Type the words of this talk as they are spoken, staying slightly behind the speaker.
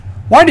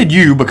Why did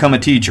you become a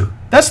teacher?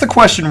 That's the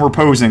question we're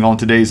posing on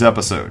today's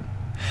episode.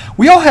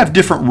 We all have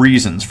different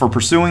reasons for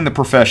pursuing the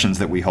professions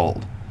that we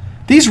hold.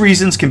 These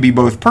reasons can be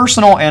both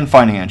personal and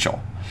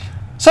financial.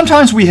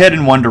 Sometimes we head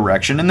in one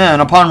direction and then,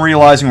 upon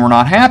realizing we're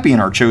not happy in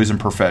our chosen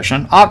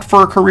profession, opt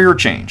for a career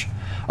change.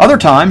 Other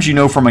times, you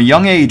know from a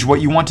young age what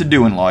you want to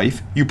do in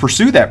life, you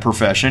pursue that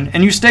profession,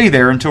 and you stay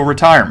there until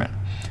retirement.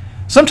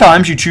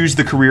 Sometimes you choose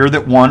the career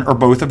that one or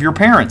both of your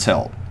parents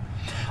held.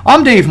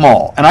 I'm Dave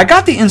Mall, and I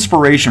got the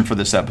inspiration for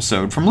this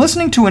episode from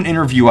listening to an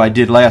interview I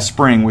did last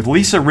spring with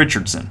Lisa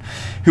Richardson,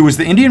 who was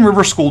the Indian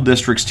River School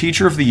District's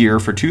Teacher of the Year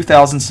for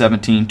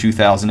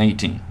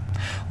 2017-2018.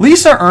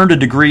 Lisa earned a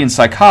degree in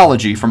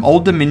psychology from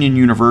Old Dominion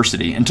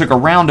University and took a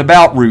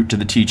roundabout route to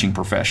the teaching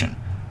profession.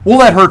 We'll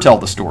let her tell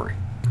the story.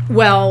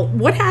 Well,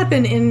 what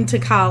happened into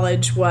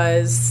college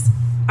was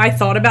I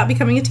thought about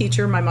becoming a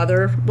teacher. My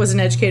mother was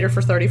an educator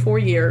for 34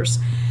 years.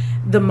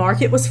 The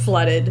market was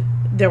flooded.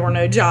 There were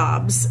no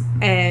jobs.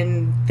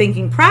 And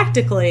thinking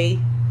practically,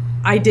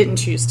 I didn't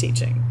choose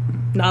teaching.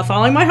 Not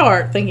following my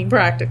heart, thinking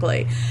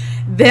practically.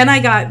 Then I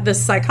got the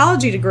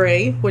psychology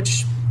degree,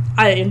 which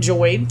I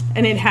enjoyed,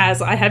 and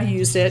I have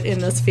used it in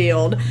this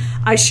field.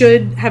 I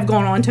should have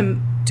gone on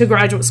to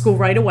graduate school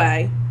right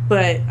away,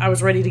 but I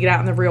was ready to get out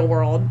in the real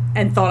world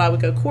and thought I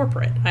would go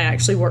corporate. I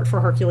actually worked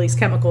for Hercules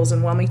Chemicals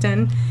in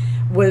Wilmington,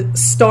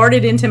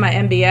 started into my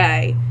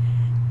MBA,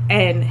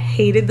 and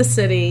hated the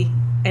city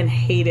and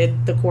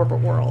hated the corporate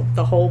world.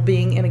 The whole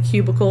being in a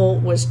cubicle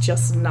was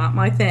just not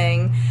my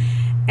thing.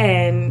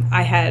 And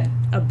I had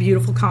a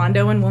beautiful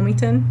condo in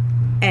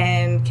Wilmington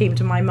and came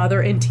to my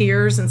mother in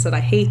tears and said, I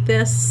hate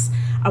this.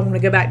 I want to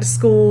go back to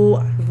school.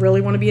 I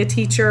really want to be a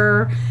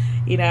teacher.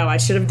 You know, I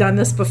should have done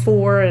this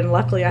before. And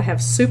luckily I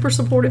have super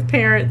supportive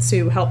parents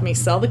who helped me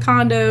sell the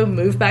condo,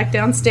 move back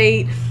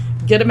downstate,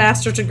 get a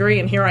master's degree,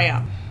 and here I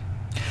am.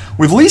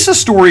 With Lisa's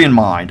story in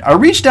mind, I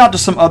reached out to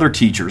some other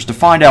teachers to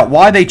find out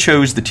why they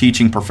chose the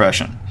teaching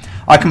profession.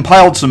 I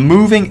compiled some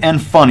moving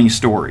and funny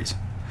stories.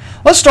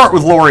 Let's start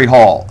with Laurie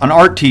Hall, an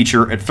art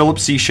teacher at Philip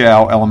C.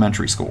 Shaw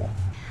Elementary School.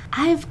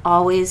 I've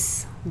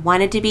always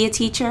wanted to be a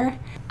teacher.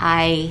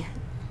 I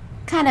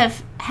kind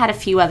of had a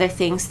few other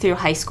things through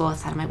high school. I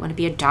thought I might want to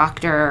be a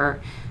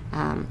doctor,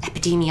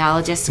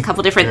 epidemiologist, a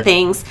couple different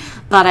things.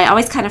 But I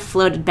always kind of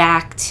floated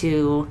back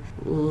to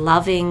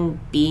loving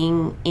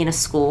being in a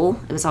school.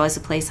 It was always a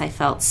place I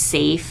felt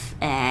safe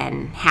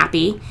and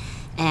happy,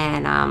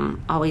 and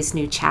always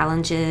new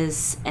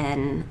challenges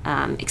and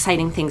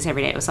exciting things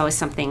every day. It was always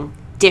something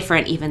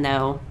different, even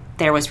though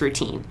there was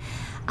routine.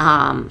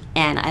 And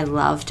I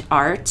loved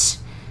art,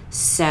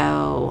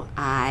 so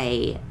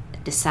I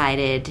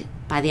decided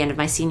by the end of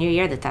my senior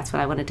year that that's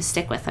what I wanted to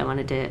stick with. I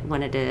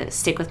wanted to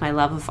stick with my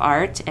love of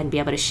art and be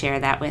able to share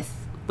that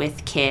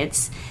with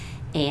kids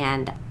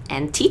and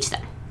teach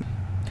them.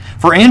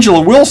 For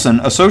Angela Wilson,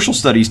 a social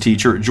studies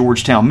teacher at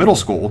Georgetown Middle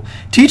School,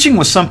 teaching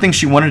was something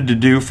she wanted to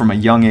do from a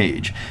young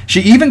age. She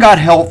even got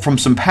help from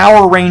some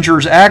Power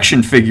Rangers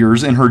action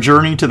figures in her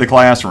journey to the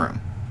classroom.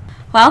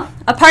 Well,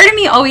 a part of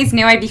me always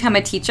knew I'd become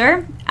a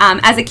teacher.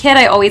 As a kid,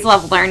 I always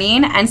loved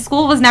learning, and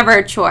school was never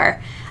a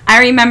chore. I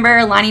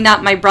remember lining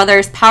up my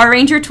brother's Power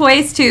Ranger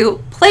toys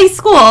to play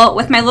school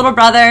with my little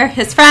brother,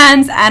 his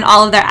friends, and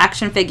all of their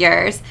action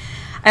figures.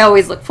 I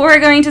always looked forward to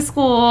going to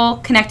school,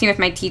 connecting with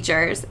my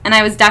teachers, and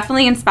I was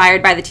definitely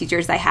inspired by the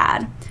teachers I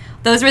had.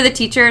 Those were the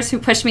teachers who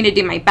pushed me to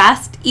do my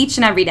best each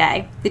and every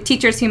day, the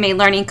teachers who made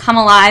learning come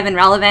alive and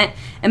relevant,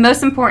 and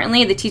most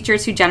importantly, the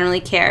teachers who genuinely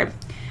cared.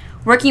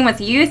 Working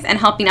with youth and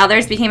helping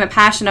others became a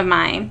passion of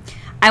mine.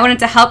 I wanted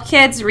to help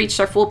kids reach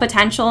their full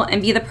potential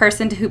and be the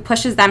person who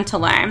pushes them to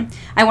learn.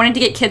 I wanted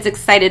to get kids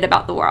excited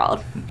about the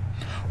world.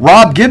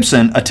 Rob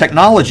Gibson, a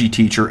technology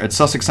teacher at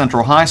Sussex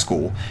Central High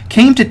School,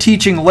 came to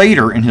teaching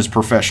later in his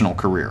professional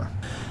career.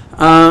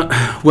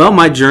 Well,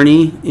 my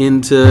journey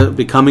into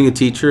becoming a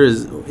teacher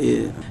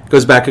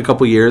goes back a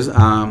couple years.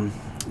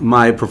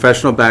 My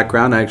professional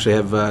background, I actually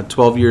have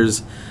 12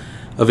 years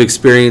of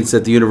experience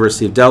at the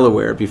University of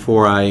Delaware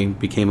before I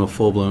became a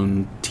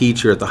full-blown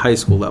teacher at the high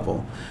school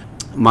level.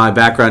 My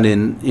background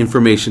in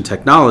information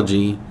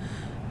technology,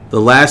 the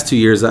last 2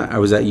 years I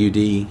was at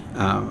UD,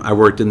 I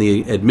worked in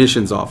the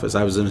admissions office.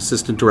 I was an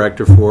assistant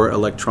director for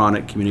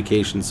electronic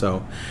communications.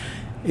 So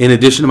in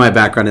addition to my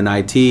background in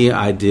IT,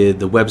 I did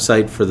the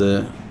website for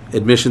the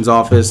admissions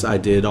office. I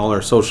did all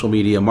our social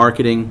media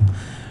marketing.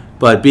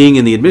 But being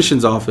in the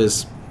admissions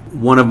office,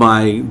 one of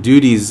my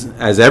duties,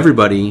 as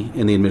everybody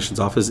in the admissions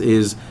office,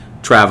 is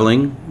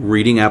traveling,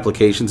 reading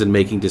applications, and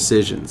making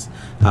decisions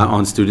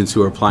on students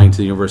who are applying to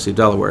the University of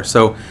Delaware.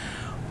 So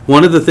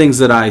one of the things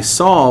that I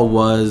saw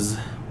was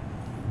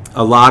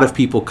a lot of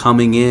people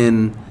coming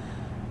in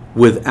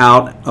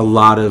without a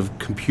lot of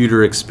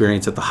computer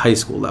experience at the high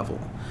school level.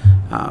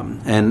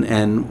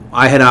 And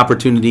I had an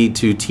opportunity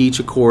to teach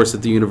a course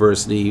at the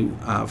university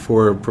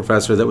for a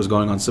professor that was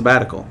going on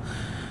sabbatical.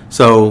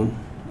 So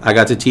I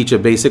got to teach a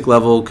basic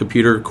level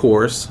computer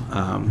course.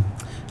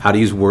 how to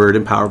use Word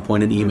and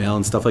PowerPoint and email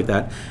and stuff like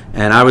that.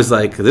 And I was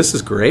like, this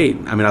is great.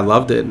 I mean, I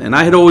loved it. And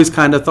I had always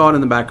kind of thought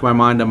in the back of my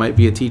mind I might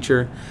be a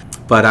teacher.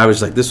 But I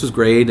was like, this was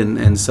great.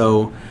 And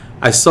so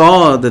I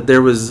saw that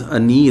there was a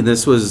need.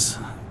 This was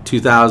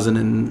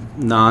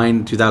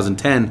 2009,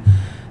 2010,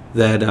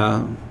 that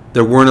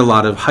there weren't a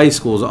lot of high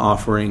schools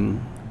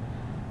offering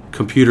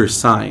computer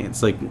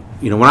science. Like,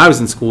 when I was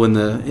in school in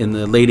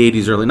the late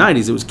 80s, early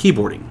 90s, it was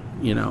keyboarding,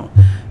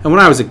 And when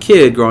I was a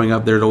kid growing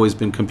up, there had always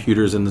been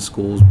computers in the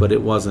schools, but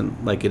it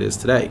wasn't like it is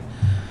today.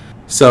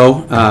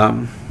 So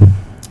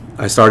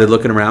I started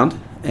looking around,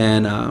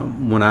 and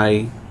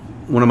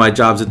one of my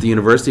jobs at the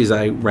university is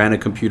I ran a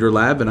computer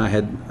lab, and I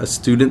had a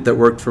student that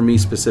worked for me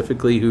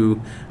specifically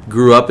who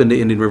grew up in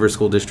the Indian River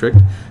School District.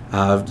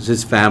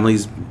 His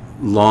family's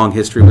long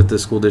history with the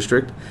school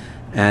district,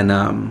 and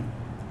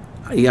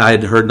I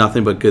had heard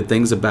nothing but good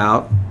things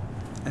about.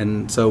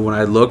 And so when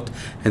I looked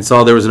and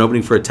saw there was an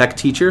opening for a tech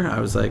teacher, I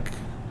was like,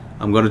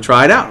 I'm going to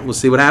try it out. We'll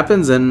see what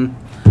happens. And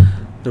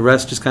the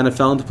rest just kind of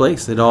fell into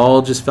place. It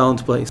all just fell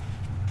into place.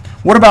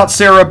 What about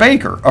Sara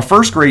Baker, a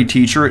first grade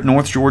teacher at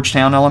North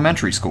Georgetown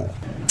Elementary School?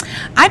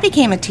 I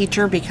became a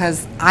teacher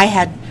because I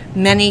had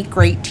many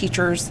great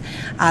teachers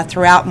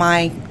throughout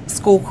my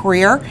school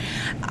career,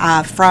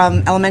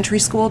 from elementary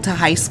school to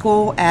high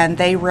school, and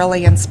they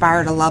really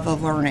inspired a love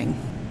of learning.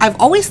 I've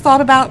always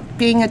thought about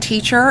being a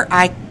teacher.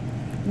 I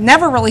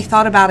never really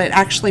thought about it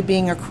actually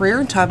being a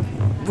career until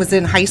I was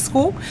in high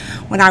school.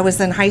 When I was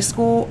in high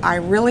school, I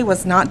really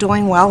was not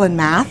doing well in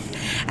math,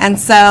 and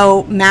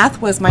so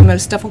math was my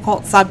most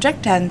difficult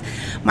subject, and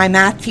my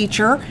math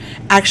teacher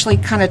actually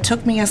kind of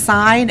took me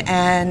aside,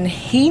 and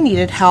he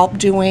needed help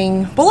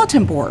doing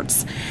bulletin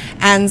boards.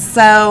 And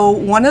so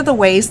one of the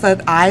ways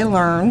that I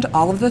learned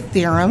all of the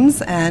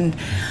theorems and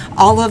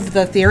all of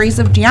the theories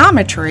of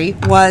geometry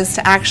was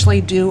to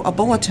actually do a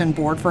bulletin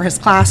board for his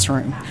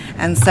classroom.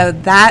 And so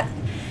that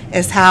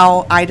is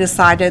how I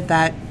decided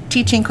that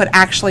teaching could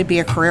actually be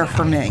a career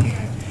for me.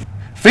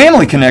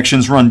 Family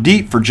connections run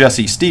deep for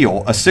Jessie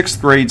Steele, a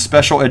 6th grade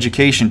special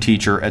education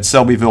teacher at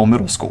Selbyville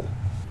Middle School.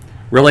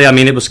 Really, I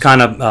mean, it was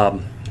kind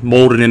of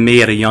molded in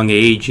me at a young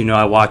age.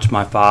 I watched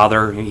my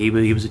father. He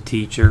was a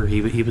teacher.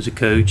 He was a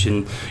coach,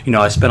 and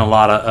I spent a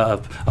lot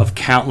of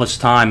countless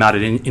time out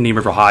at Indian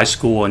River High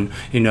School, and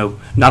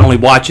not only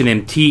watching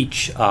him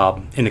teach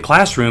in the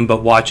classroom,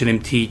 but watching him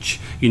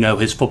teach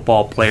his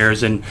football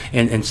players, and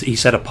he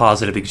set a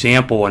positive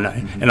example,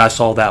 and I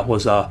saw that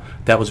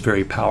was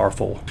very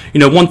powerful.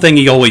 One thing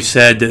he always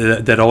said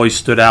that always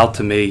stood out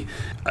to me,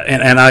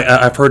 and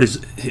I've heard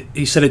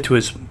he said it to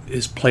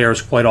his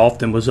players quite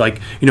often, was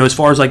like, as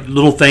far as like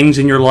little things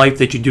in your life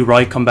that you do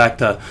right come back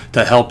to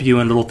help you,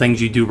 and little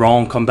things you do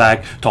wrong come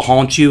back to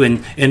haunt you,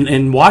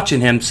 and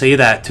watching him say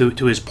that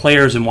to his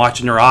players and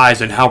watching their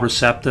eyes and how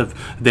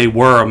receptive they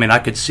were. I mean, I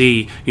could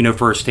see,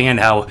 firsthand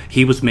how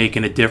he was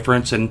making a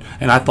difference, and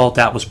I thought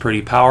that was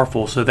pretty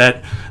powerful. So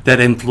that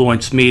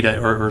influenced me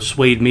or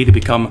swayed me to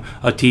become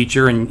a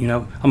teacher, and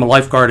I'm a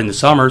lifeguard in the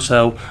summer,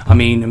 so I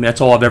mean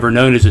that's all I've ever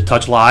known is to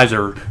touch lives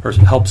or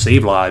help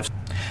save lives.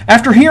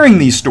 After hearing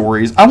these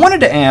stories, I wanted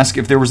to ask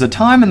if there was a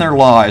time in their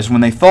lives when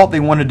they thought they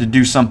wanted to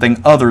do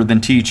something other than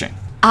teaching.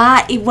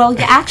 Well,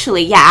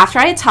 actually, after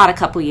I had taught a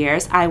couple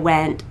years, I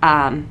went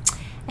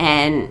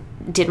and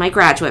did my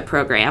graduate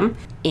program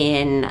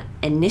in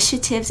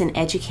initiatives and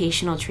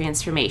educational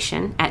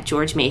transformation at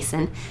George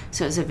Mason.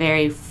 So it was a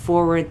very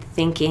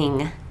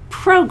forward-thinking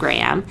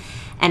program.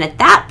 And at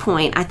that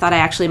point, I thought I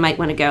actually might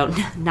want to go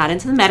not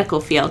into the medical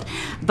field,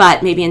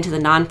 but maybe into the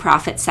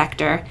nonprofit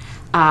sector.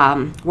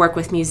 Work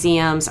with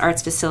museums,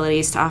 arts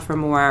facilities to offer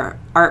more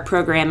art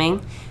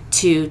programming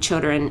to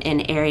children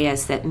in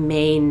areas that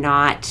may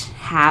not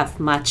have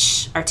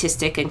much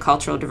artistic and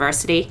cultural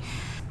diversity.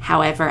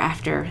 However,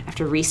 after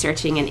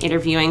researching and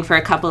interviewing for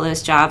a couple of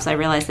those jobs, I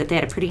realized that they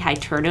had a pretty high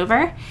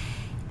turnover,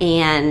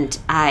 and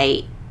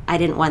I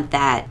didn't want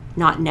that,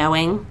 not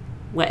knowing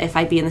if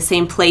I'd be in the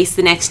same place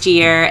the next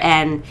year,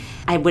 and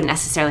I wouldn't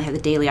necessarily have the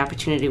daily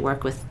opportunity to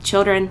work with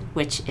children,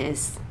 which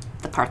is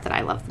the part that I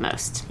love the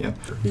most. Yeah.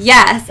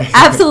 Yes,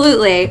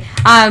 absolutely.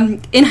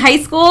 In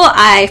high school,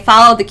 I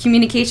followed the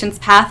communications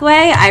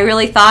pathway. I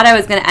really thought I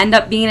was going to end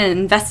up being an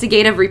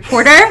investigative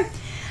reporter.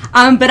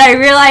 But I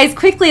realized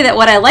quickly that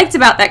what I liked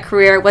about that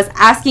career was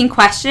asking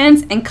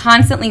questions and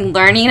constantly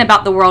learning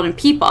about the world and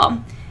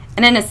people.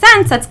 And in a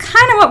sense, that's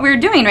kind of what we're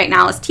doing right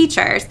now as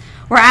teachers.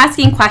 We're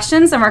asking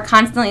questions and we're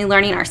constantly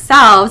learning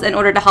ourselves in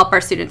order to help our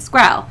students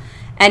grow.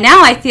 And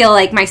now I feel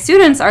like my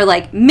students are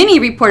like mini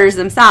reporters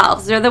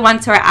themselves. They're the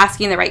ones who are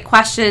asking the right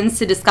questions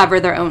to discover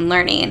their own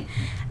learning.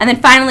 And then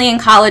finally in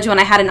college, when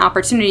I had an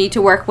opportunity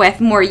to work with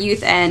more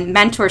youth and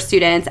mentor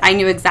students, I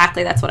knew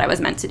exactly that's what I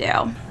was meant to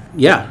do.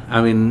 Yeah,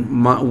 I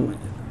mean,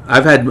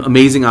 I've had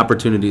amazing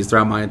opportunities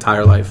throughout my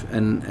entire life,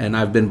 and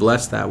I've been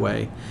blessed that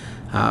way.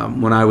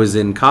 When I was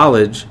in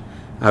college,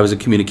 I was a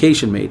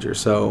communication major,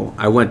 so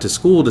I went to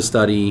school to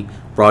study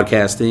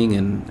broadcasting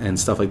and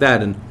stuff like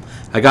that, and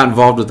I got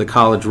involved with the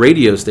college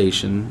radio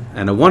station,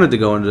 and I wanted to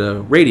go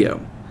into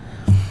radio.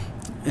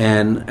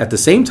 And at the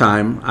same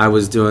time, I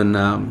was doing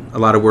a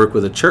lot of work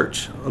with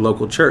a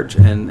local church.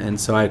 And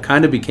so I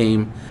kind of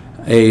became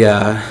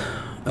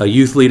a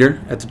youth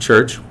leader at the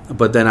church,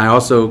 but then I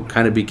also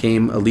kind of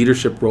became a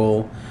leadership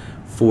role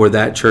for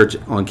that church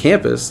on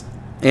campus,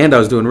 and I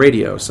was doing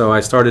radio. So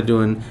I started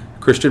doing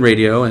Christian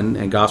radio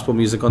and gospel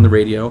music on the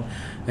radio,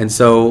 and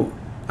so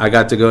I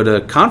got to go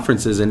to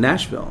conferences in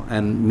Nashville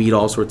and meet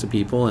all sorts of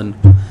people, and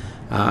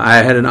I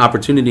had an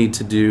opportunity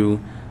to do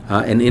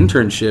an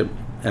internship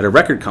at a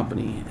record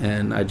company,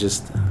 and I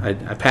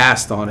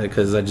passed on it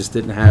because I just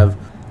didn't have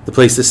the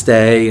place to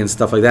stay and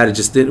stuff like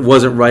that. It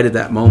wasn't right at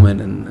that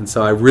moment, and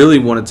so I really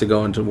wanted to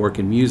go into work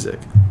in music.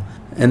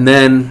 And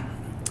then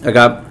I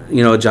got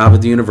a job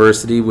at the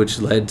university, which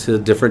led to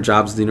different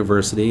jobs at the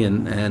university,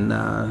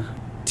 and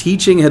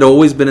teaching had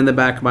always been in the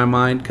back of my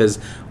mind because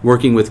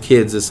working with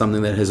kids is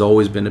something that has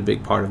always been a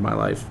big part of my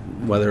life,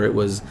 whether it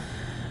was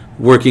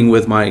working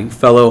with my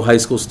fellow high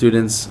school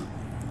students.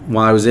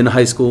 While I was in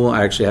high school,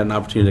 I actually had an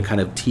opportunity to kind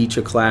of teach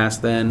a class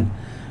then,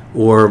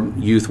 or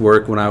youth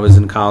work when I was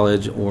in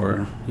college,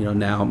 or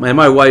now. And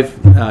my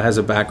wife has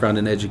a background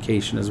in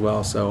education as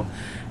well, so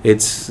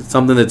it's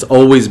something that's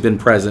always been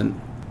present.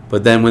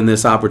 But then when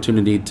this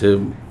opportunity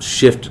to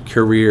shift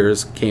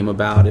careers came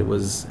about,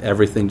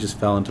 everything just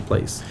fell into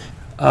place.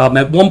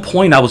 At one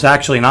point, I was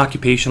actually in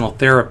occupational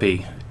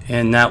therapy,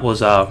 and that was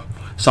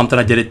something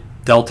I did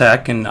at Del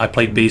Tech, and I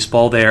played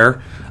baseball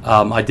there.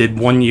 I did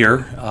 1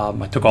 year.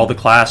 I took all the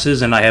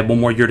classes, and I had one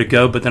more year to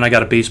go, but then I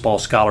got a baseball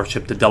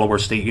scholarship to Delaware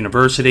State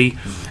University,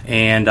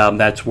 and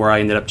that's where I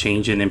ended up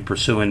changing and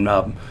pursuing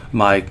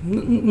my,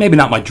 maybe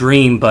not my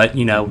dream, but,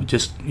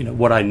 just,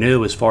 what I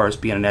knew as far as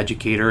being an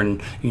educator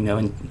and,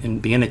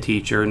 and being a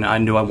teacher, and I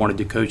knew I wanted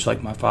to coach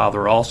like my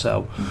father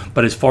also.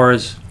 But as far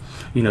as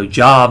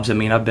jobs, I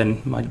mean,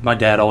 my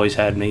dad always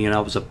had me, I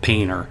was a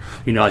painter.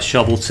 I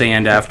shoveled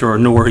sand after a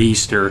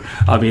nor'easter.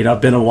 I mean, I've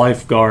been a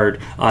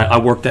lifeguard. I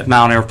worked at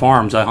Mount Air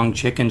Farms. I hung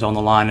chickens on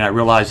the line, and I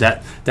realized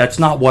that that's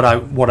not what I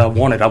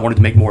wanted. I wanted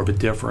to make more of a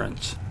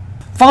difference.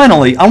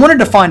 Finally, I wanted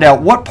to find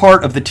out what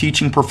part of the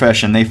teaching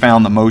profession they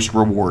found the most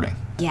rewarding.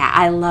 Yeah,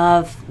 I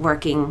love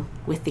working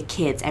with the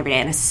kids every day,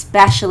 and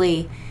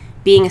especially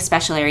being a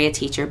special area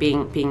teacher,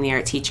 being the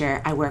art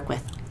teacher. I work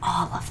with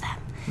all of them,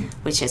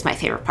 which is my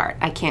favorite part.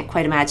 I can't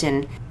quite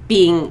imagine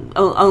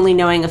only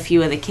knowing a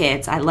few of the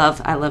kids. I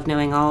love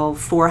knowing all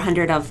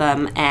 400 of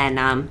them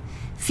and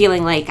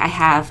feeling like I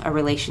have a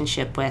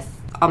relationship with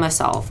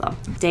almost all of them,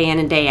 day in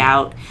and day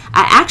out.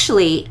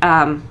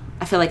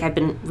 I feel like I've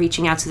been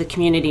reaching out to the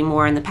community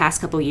more in the past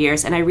couple of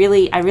years, and I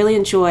really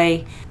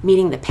enjoy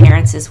meeting the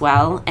parents as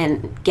well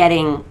and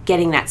getting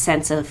that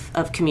sense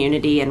of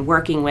community and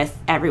working with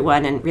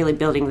everyone and really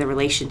building the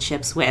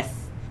relationships with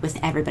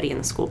everybody in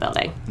the school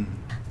building.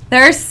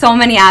 There are so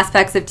many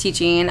aspects of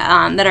teaching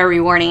that are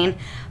rewarding,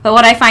 but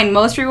what I find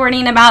most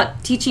rewarding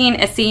about teaching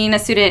is seeing a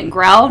student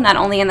grow, not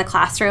only in the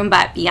classroom,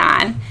 but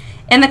beyond.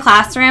 In the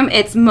classroom,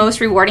 it's most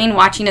rewarding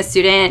watching a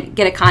student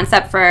get a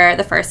concept for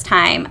the first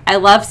time. I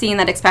love seeing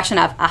that expression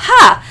of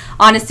aha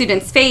on a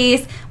student's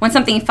face when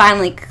something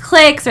finally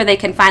clicks or they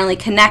can finally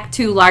connect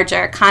two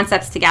larger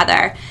concepts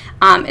together.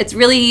 It's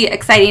really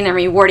exciting and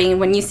rewarding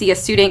when you see a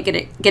student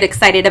get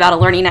excited about a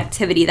learning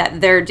activity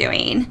that they're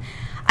doing.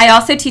 I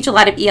also teach a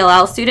lot of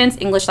ELL students,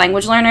 English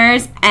language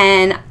learners,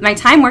 and my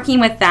time working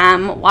with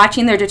them,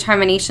 watching their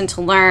determination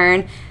to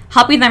learn,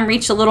 helping them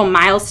reach the little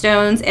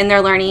milestones in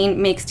their learning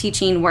makes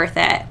teaching worth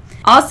it.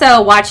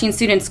 Also, watching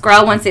students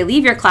grow once they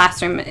leave your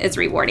classroom is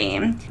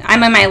rewarding.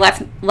 I'm in my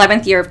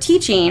 11th year of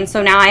teaching,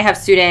 so now I have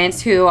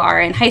students who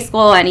are in high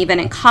school and even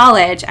in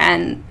college,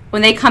 and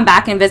when they come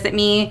back and visit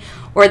me,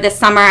 or this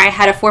summer I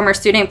had a former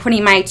student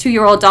putting my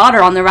 2-year-old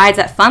daughter on the rides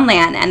at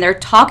Funland, and they're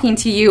talking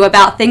to you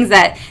about things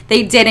that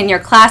they did in your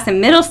class in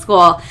middle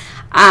school.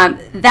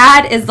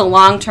 That is the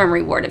long-term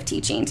reward of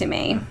teaching to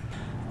me.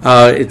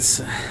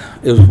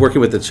 It was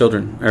working with the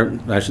children, or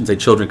I shouldn't say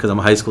children because I'm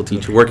a high school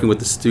teacher, working with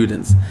the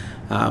students.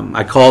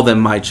 I call them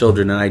my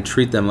children, and I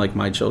treat them like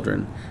my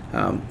children.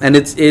 And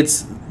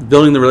it's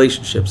building the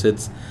relationships.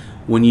 It's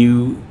when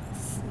you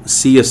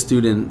see a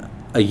student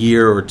a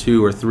year or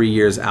 2 or 3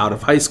 years out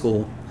of high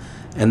school,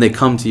 and they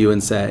come to you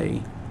and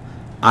say,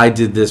 I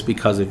did this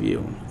because of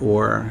you,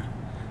 or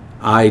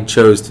I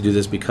chose to do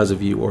this because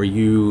of you, or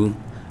you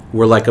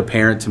were like a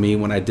parent to me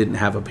when I didn't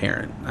have a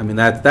parent. I mean,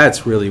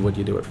 that's really what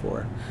you do it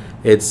for.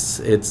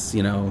 It's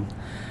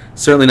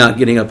certainly not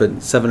getting up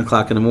at 7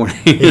 o'clock in the morning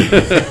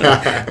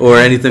or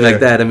anything like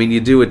that. I mean, you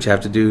do what you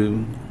have to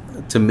do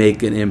to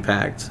make an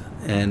impact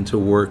and to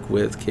work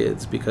with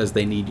kids because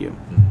they need you.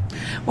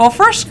 Well,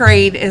 first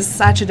grade is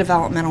such a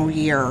developmental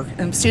year.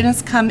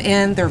 Students come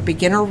in, they're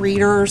beginner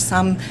readers.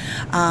 Some,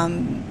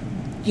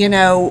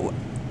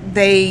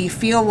 they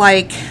feel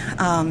like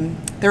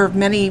there are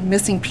many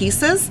missing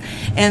pieces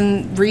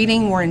in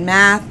reading or in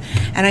math.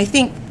 And I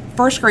think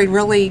first grade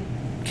really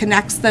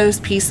connects those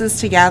pieces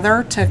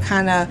together to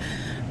kind of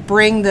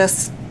bring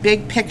this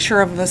big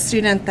picture of a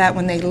student that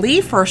when they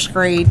leave first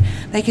grade,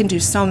 they can do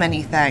so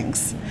many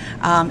things.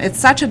 It's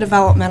such a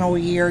developmental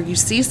year. You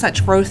see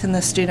such growth in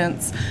the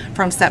students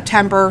from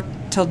September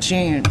till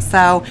June.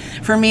 So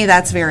for me,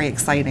 that's very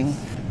exciting.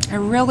 I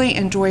really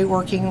enjoy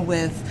working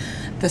with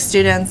the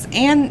students,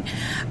 and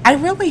I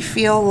really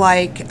feel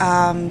like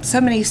so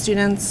many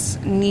students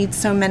need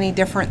so many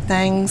different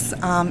things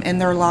in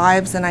their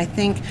lives, and I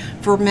think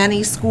for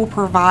many, school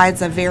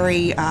provides a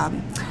very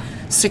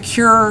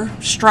secure,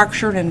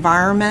 structured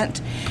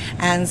environment,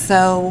 and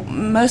so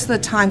most of the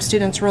time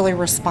students really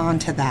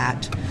respond to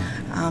that,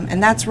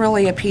 and that's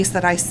really a piece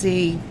that I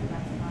see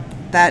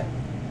that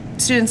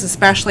students,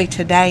 especially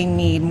today,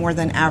 need more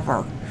than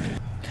ever.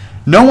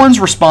 No one's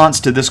response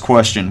to this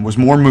question was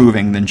more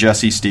moving than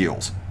Jesse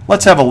Steele's.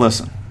 Let's have a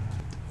listen.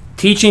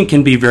 Teaching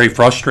can be very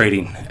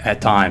frustrating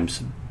at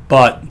times,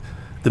 but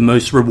the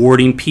most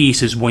rewarding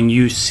piece is when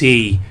you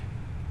see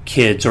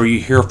kids or you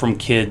hear from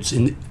kids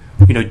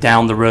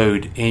down the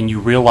road and you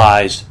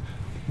realize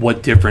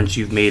what difference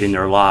you've made in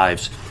their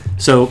lives.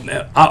 So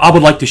I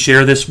would like to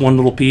share this one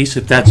little piece,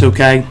 if that's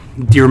okay.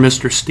 Dear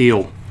Mr.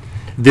 Steele,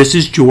 this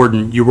is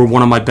Jordan. You were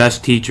one of my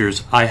best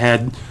teachers.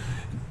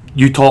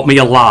 You taught me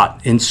a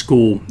lot in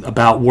school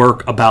about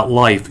work, about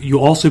life. You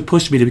also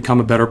pushed me to become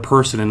a better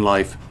person in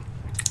life.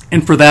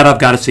 And for that, I've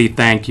got to say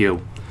thank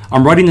you.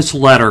 I'm writing this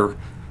letter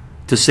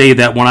to say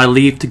that when I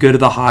leave to go to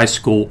the high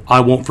school,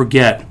 I won't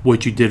forget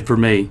what you did for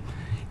me.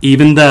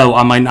 Even though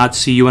I might not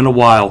see you in a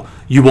while,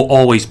 you will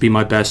always be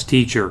my best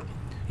teacher.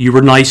 You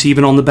were nice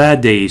even on the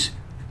bad days.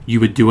 You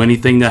would do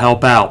anything to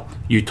help out.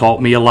 You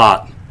taught me a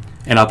lot.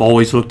 And I've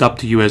always looked up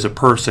to you as a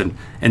person.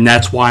 And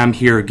that's why I'm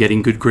here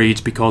getting good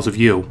grades, because of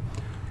you.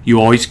 You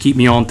always keep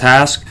me on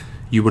task.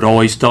 You would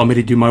always tell me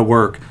to do my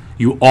work.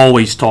 You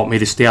always taught me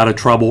to stay out of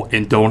trouble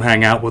and don't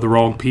hang out with the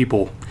wrong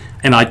people.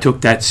 And I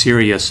took that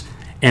serious.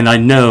 And I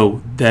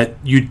know that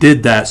you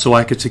did that so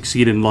I could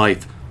succeed in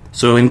life.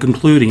 So in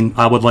concluding,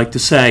 I would like to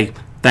say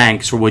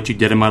thanks for what you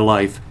did in my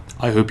life.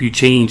 I hope you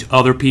change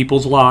other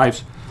people's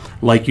lives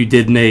like you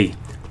did me.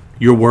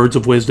 Your words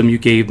of wisdom you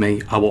gave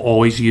me, I will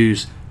always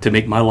use to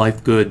make my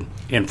life good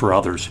and for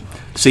others.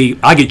 See,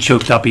 I get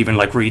choked up even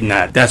like reading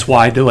that. That's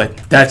why I do it.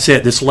 That's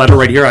it. This letter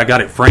right here, I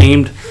got it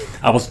framed.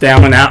 I was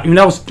down and out.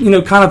 I was,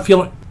 kind of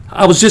feeling,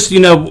 I was just,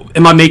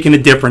 am I making a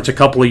difference a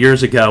couple of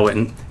years ago?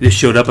 And this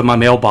showed up in my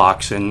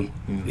mailbox, and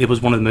it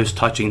was one of the most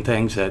touching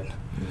things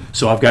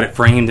so I've got it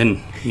framed,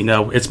 and,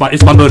 it's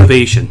my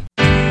motivation.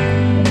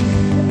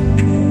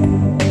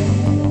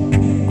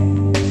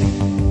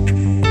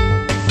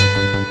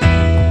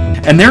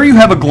 And there you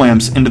have a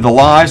glimpse into the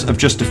lives of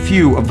just a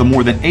few of the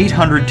more than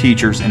 800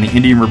 teachers in the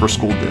Indian River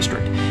School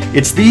District.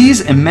 It's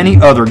these and many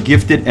other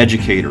gifted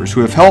educators who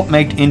have helped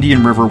make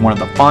Indian River one of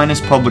the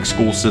finest public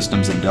school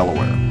systems in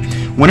Delaware.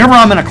 Whenever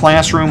I'm in a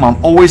classroom,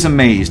 I'm always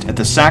amazed at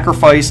the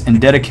sacrifice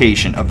and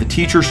dedication of the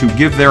teachers who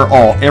give their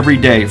all every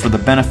day for the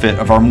benefit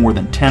of our more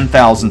than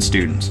 10,000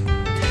 students.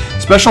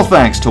 Special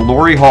thanks to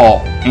Laurie Hall,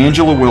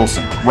 Angela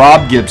Wilson,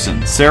 Rob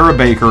Gibson, Sara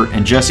Baker,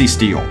 and Jesse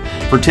Steele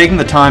for taking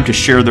the time to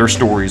share their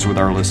stories with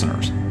our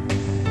listeners.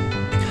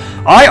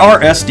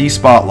 IRSD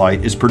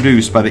Spotlight is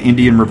produced by the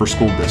Indian River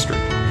School District.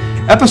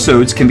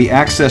 Episodes can be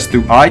accessed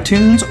through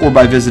iTunes or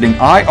by visiting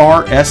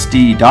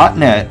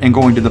irsd.net and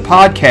going to the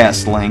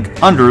podcast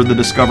link under the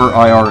Discover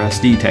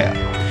IRSD tab.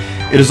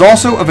 It is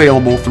also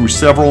available through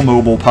several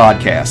mobile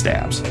podcast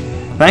apps.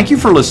 Thank you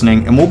for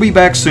listening, and we'll be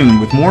back soon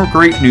with more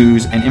great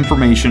news and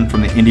information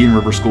from the Indian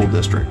River School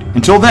District.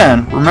 Until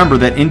then, remember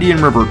that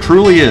Indian River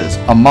truly is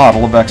a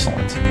model of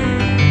excellence.